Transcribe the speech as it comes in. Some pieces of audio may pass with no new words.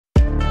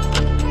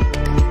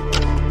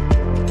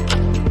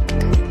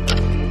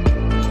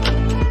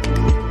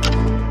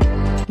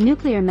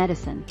Nuclear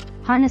medicine,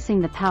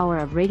 harnessing the power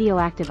of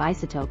radioactive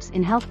isotopes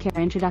in healthcare.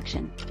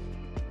 Introduction.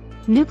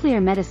 Nuclear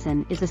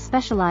medicine is a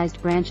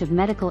specialized branch of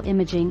medical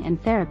imaging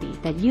and therapy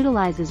that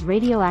utilizes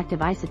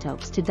radioactive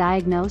isotopes to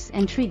diagnose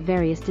and treat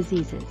various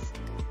diseases.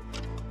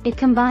 It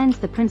combines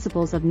the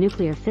principles of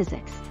nuclear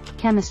physics,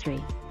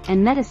 chemistry,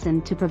 and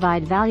medicine to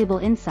provide valuable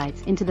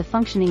insights into the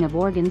functioning of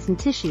organs and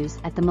tissues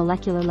at the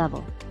molecular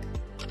level.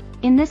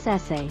 In this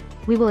essay,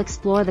 we will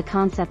explore the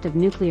concept of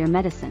nuclear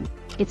medicine,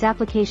 its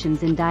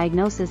applications in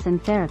diagnosis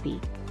and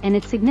therapy, and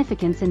its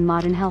significance in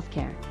modern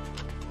healthcare.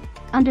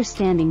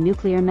 Understanding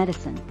nuclear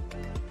medicine.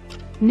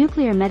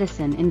 Nuclear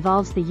medicine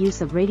involves the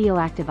use of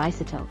radioactive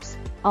isotopes,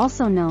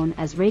 also known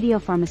as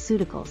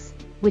radiopharmaceuticals,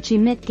 which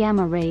emit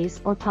gamma rays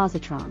or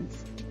positrons.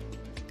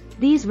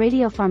 These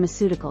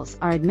radiopharmaceuticals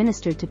are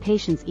administered to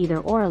patients either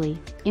orally,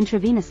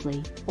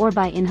 intravenously, or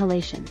by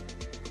inhalation.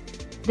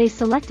 They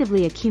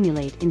selectively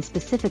accumulate in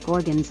specific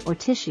organs or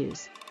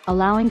tissues,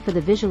 allowing for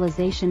the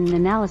visualization and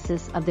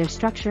analysis of their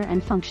structure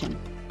and function.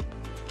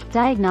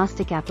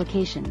 Diagnostic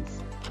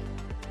applications.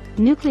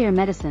 Nuclear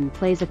medicine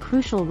plays a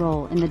crucial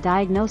role in the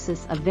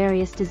diagnosis of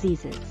various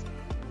diseases.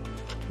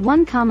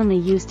 One commonly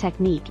used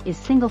technique is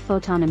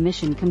single-photon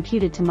emission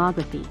computed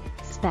tomography,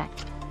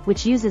 SPECT,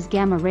 which uses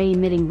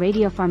gamma-ray-emitting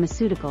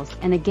radiopharmaceuticals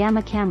and a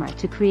gamma camera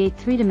to create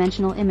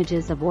three-dimensional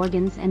images of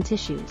organs and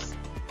tissues.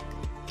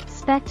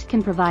 SPECT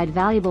can provide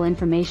valuable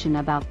information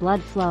about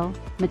blood flow,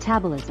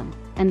 metabolism,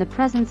 and the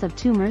presence of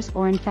tumors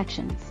or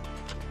infections.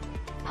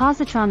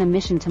 Positron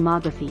emission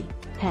tomography,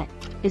 PET,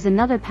 is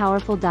another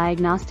powerful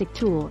diagnostic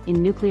tool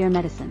in nuclear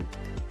medicine.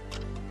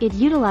 It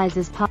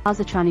utilizes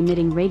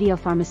positron-emitting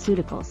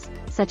radiopharmaceuticals,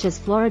 such as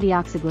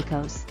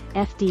fluorodeoxyglucose,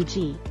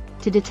 FDG,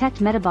 to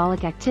detect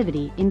metabolic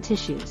activity in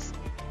tissues.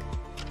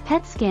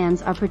 PET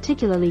scans are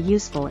particularly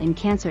useful in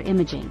cancer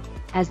imaging,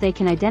 as they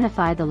can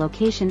identify the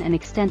location and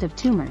extent of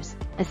tumors,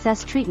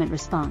 assess treatment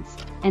response,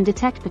 and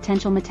detect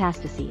potential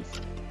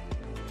metastases.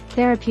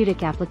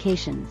 Therapeutic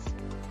applications.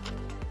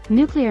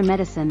 Nuclear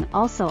medicine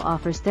also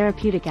offers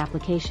therapeutic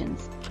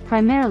applications,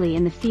 primarily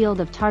in the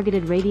field of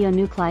targeted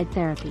radionuclide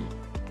therapy.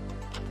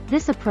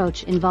 This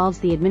approach involves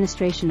the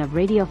administration of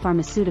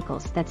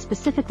radiopharmaceuticals that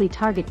specifically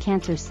target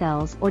cancer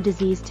cells or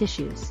diseased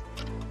tissues.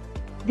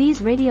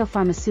 These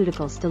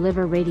radiopharmaceuticals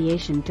deliver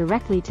radiation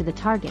directly to the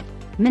target,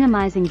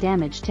 minimizing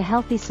damage to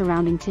healthy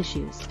surrounding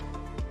tissues.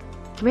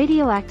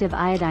 Radioactive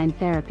iodine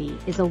therapy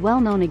is a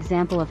well-known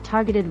example of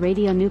targeted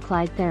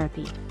radionuclide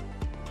therapy.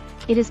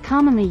 It is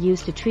commonly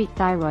used to treat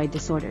thyroid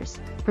disorders,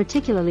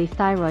 particularly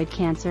thyroid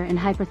cancer and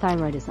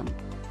hyperthyroidism.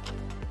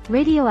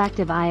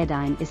 Radioactive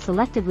iodine is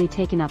selectively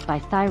taken up by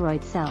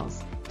thyroid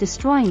cells,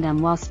 destroying them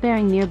while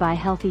sparing nearby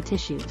healthy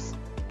tissues.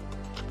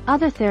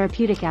 Other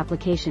therapeutic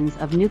applications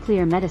of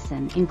nuclear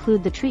medicine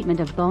include the treatment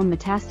of bone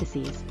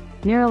metastases,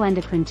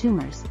 neuroendocrine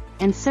tumors,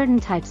 and certain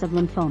types of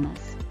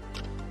lymphomas.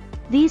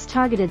 These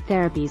targeted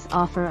therapies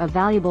offer a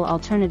valuable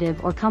alternative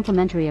or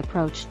complementary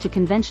approach to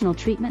conventional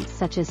treatments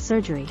such as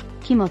surgery,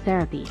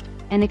 chemotherapy,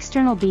 and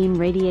external beam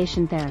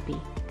radiation therapy.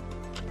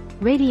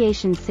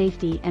 Radiation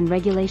safety and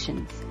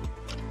regulations.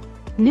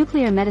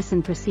 Nuclear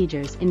medicine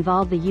procedures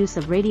involve the use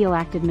of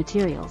radioactive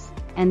materials,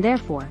 and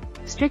therefore,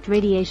 strict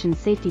radiation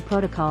safety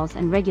protocols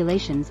and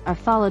regulations are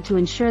followed to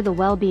ensure the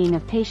well-being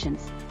of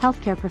patients,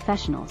 healthcare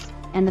professionals,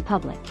 and the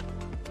public.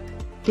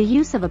 The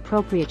use of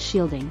appropriate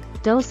shielding,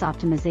 dose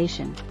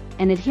optimization,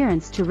 and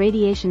adherence to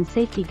radiation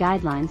safety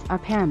guidelines are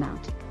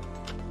paramount.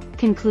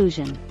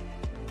 Conclusion.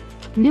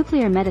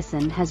 Nuclear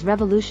medicine has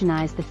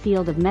revolutionized the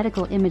field of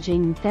medical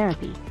imaging and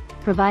therapy,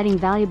 providing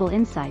valuable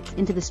insights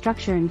into the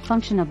structure and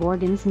function of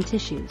organs and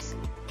tissues.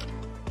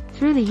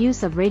 Through the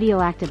use of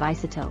radioactive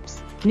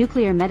isotopes,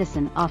 nuclear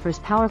medicine offers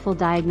powerful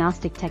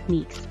diagnostic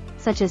techniques,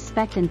 such as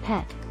SPECT and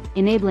PET,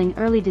 enabling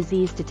early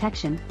disease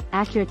detection,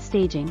 accurate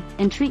staging,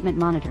 and treatment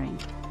monitoring.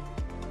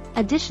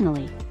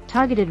 Additionally,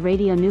 targeted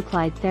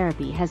radionuclide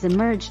therapy has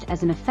emerged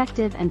as an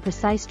effective and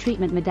precise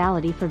treatment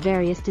modality for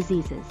various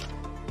diseases.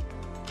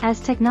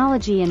 As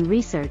technology and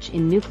research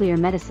in nuclear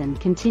medicine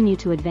continue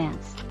to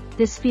advance,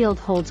 this field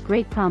holds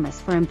great promise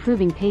for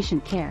improving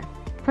patient care,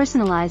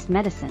 personalized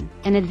medicine,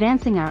 and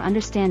advancing our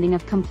understanding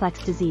of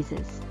complex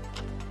diseases.